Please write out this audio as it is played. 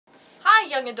Hi,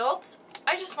 young adults.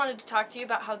 I just wanted to talk to you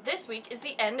about how this week is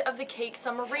the end of the Cake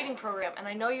Summer Reading Program, and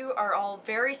I know you are all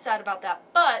very sad about that,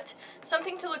 but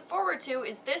something to look forward to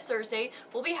is this Thursday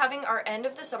we'll be having our end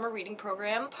of the summer reading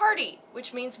program party,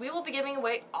 which means we will be giving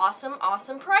away awesome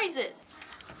prizes.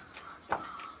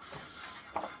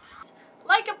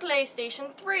 Like a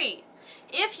PlayStation 3.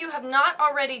 If you have not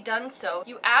already done so,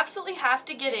 you absolutely have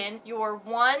to get in your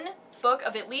one book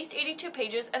of at least 82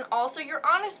 pages and also your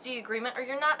honesty agreement, or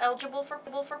you're not eligible for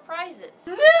prizes.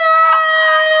 No!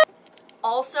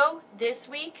 Also, this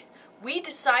week, we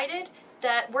decided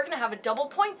that we're going to have a double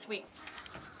points week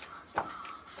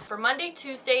for Monday,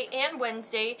 Tuesday, and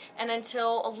Wednesday, and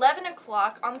until 11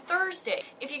 o'clock on Thursday.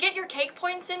 If you get your cake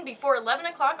points in before 11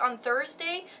 o'clock on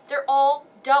Thursday, they're all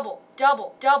double.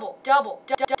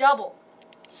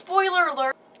 Spoiler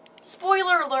alert.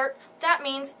 Spoiler alert, that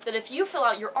means that if you fill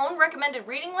out your own recommended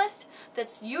reading list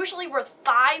that's usually worth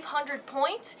 500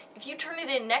 points, if you turn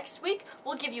it in next week,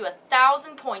 we'll give you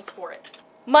 1,000 points for it.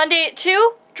 Monday at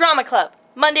 2, Drama Club.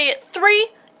 Monday at 3,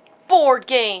 board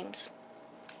games.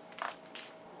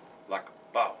 Like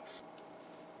a boss.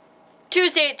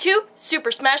 Tuesday at 2,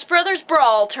 Super Smash Bros.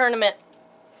 Brawl Tournament.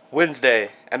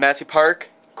 Wednesday at Massey Park,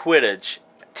 Quidditch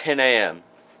at 10 a.m.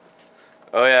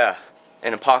 Oh yeah,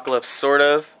 an apocalypse sort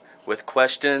of, with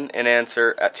question and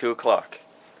answer at 2 o'clock.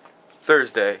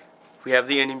 Thursday, we have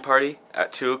the ending party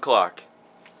at 2 o'clock.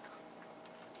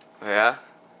 Oh yeah,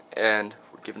 and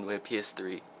we're giving away a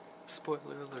PS3.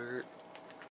 Spoiler alert.